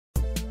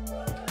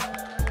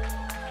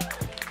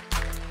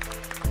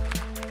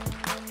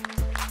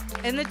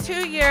In the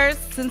 2 years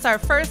since our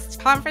first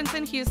conference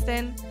in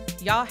Houston,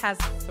 y'all has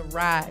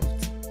thrived.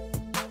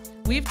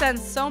 We've done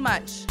so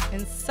much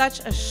in such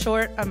a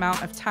short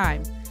amount of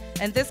time,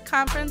 and this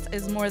conference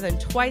is more than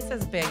twice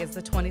as big as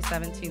the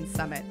 2017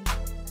 summit.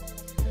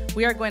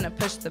 We are going to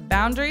push the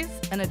boundaries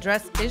and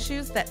address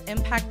issues that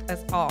impact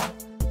us all.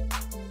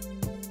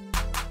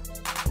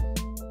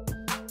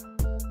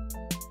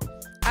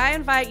 I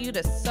invite you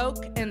to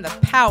soak in the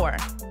power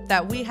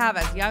that we have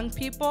as young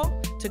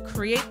people to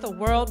create the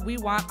world we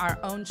want our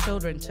own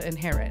children to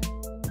inherit.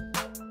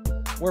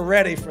 We're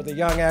ready for the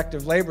young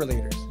active labor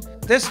leaders.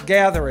 This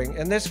gathering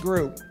and this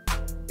group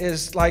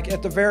is like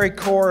at the very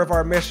core of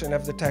our mission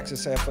of the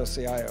Texas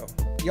AFL-CIO.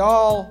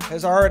 Y'all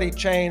has already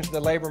changed the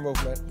labor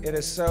movement. It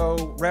is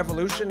so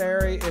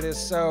revolutionary, it is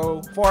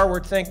so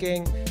forward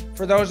thinking.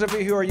 For those of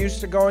you who are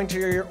used to going to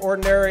your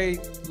ordinary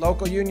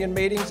local union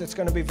meetings, it's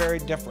going to be very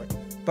different.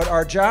 But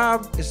our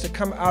job is to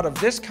come out of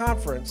this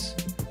conference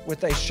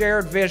with a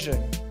shared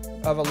vision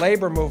of a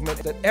labor movement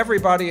that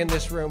everybody in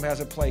this room has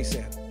a place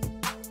in.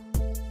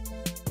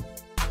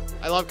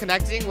 I love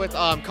connecting with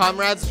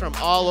comrades from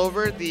all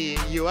over the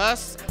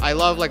U.S. I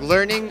love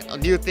learning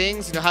new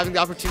things, having the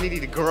opportunity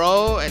to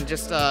grow and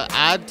just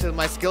add to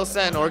my skill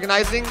set and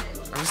organizing.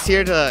 I'm just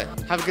here to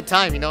have a good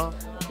time,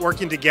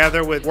 Working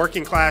together with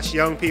working class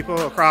young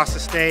people across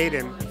the state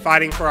and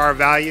fighting for our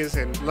values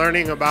and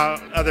learning about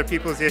other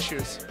people's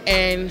issues.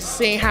 And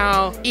seeing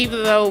how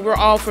even though we're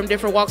all from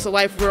different walks of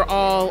life, we're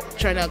all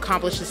trying to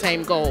accomplish the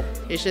same goal.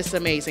 It's just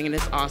amazing and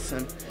it's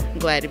awesome. I'm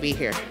glad to be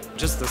here.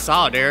 Just the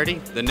solidarity,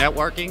 the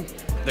networking,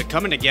 the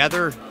coming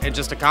together and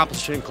just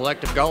accomplishing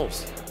collective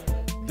goals.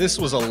 This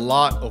was a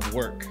lot of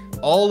work.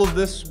 All of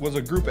this was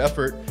a group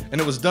effort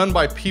and it was done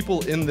by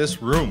people in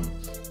this room.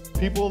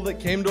 People that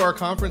came to our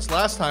conference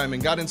last time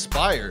and got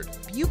inspired.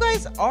 You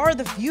guys are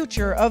the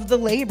future of the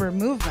labor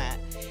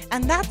movement,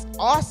 and that's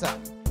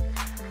awesome.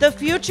 The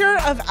future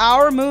of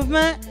our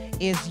movement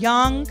is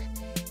young,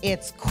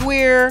 it's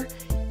queer,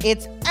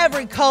 it's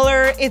every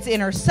color, it's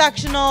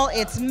intersectional,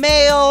 it's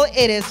male,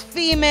 it is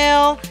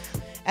female,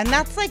 and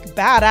that's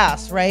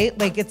badass, right?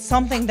 It's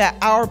something that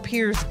our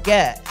peers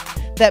get,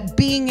 that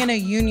being in a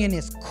union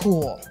is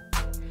cool.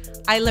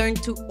 I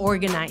learned to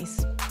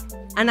organize,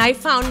 and I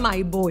found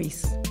my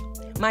voice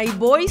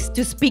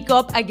to speak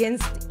up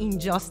against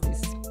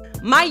injustice.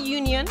 My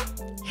union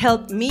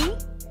helped me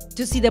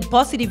to see the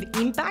positive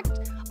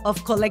impact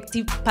of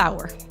collective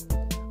power.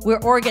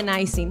 We're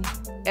organizing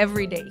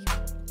every day.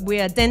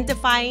 We're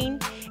identifying,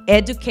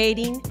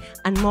 educating,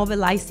 and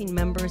mobilizing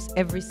members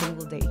every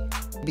single day.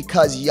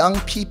 Because young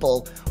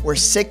people were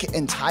sick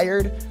and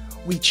tired,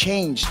 we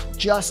changed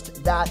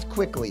just that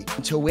quickly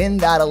to win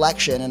that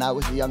election, and I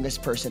was the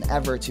youngest person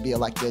ever to be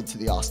elected to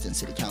the Austin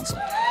City Council.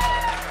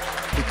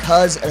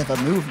 Because of a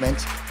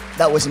movement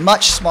that was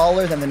much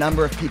smaller than the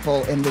number of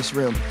people in this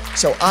room.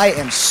 So I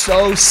am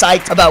so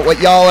psyched about what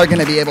y'all are going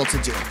to be able to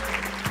do.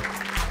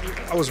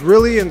 I was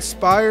really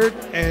inspired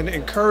and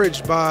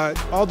encouraged by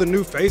all the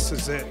new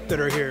faces that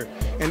are here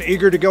and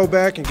eager to go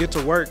back and get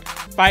to work.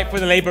 Fight for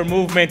the labor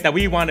movement that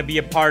we want to be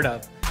a part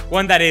of.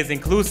 One that is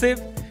inclusive,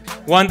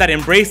 one that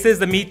embraces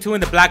the Me Too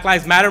and the Black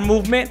Lives Matter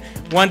movement,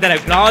 one that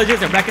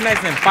acknowledges and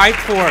recognizes and fights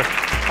for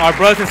our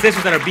brothers and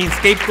sisters that are being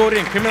scapegoated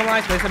and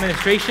criminalized by this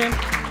administration.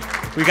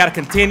 We got to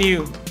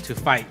continue to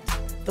fight.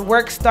 The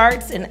work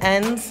starts and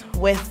ends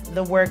with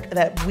the work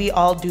that we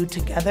all do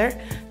together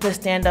to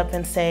stand up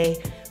and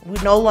say,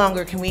 no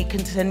longer can we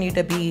continue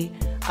to be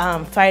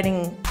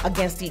fighting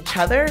against each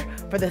other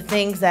for the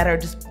things that are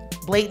just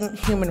blatant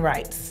human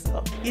rights.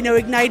 So.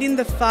 Igniting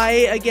the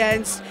fight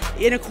against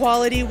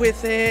inequality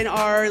within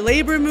our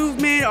labor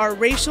movement, our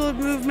racial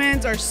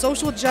movements, our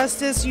social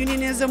justice,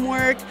 unionism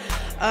work.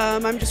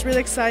 I'm just really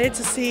excited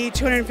to see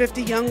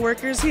 250 young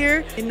workers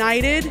here,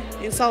 united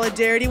in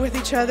solidarity with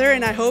each other,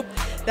 and I hope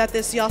that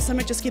this Y'all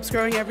Summit just keeps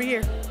growing every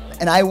year.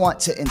 And I want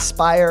to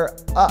inspire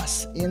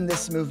us in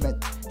this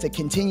movement to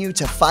continue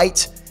to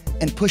fight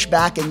and push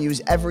back and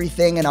use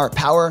everything in our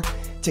power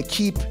to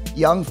keep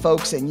young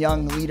folks and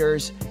young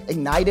leaders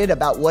ignited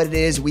about what it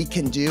is we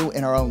can do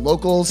in our own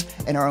locals,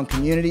 in our own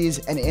communities,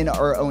 and in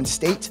our own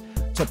state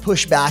to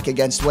push back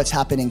against what's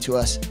happening to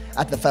us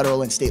at the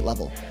federal and state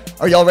level.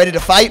 Are y'all ready to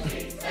fight?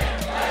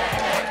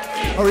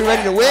 Are we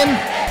ready to win?